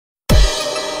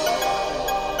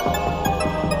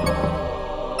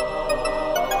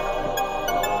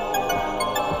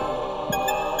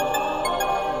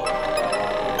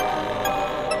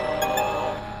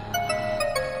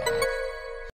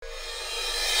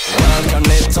Welcome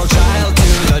little child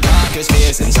to the darkest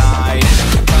fears inside.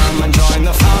 Come and join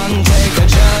the fun, take a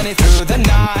journey through the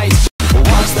night.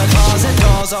 Watch the closet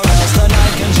doors or else the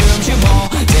night consumes you more,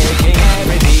 taking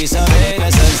every piece of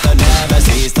innocence that never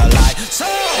sees the light. So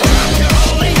grab your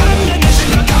holy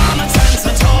ammunition, your common sense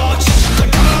a torch. The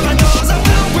corridors are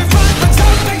filled with fright, but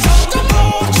something's on the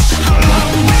porch. How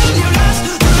long will you last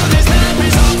through these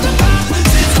memories of the past?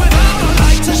 Since without a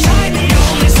light to shine, the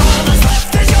only soul that's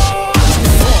left is yours.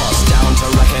 Forced down to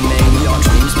reckoning, your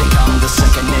dreams become the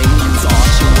sickening. You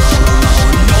thought you were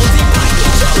alone, no, the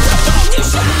actual truth I thought you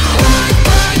should.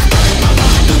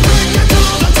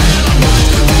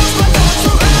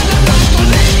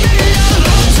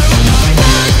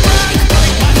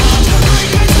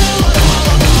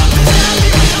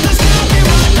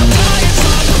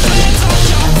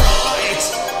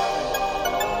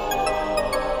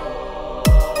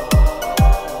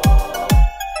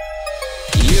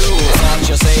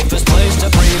 Your safest place to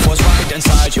breathe was right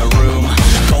inside your room.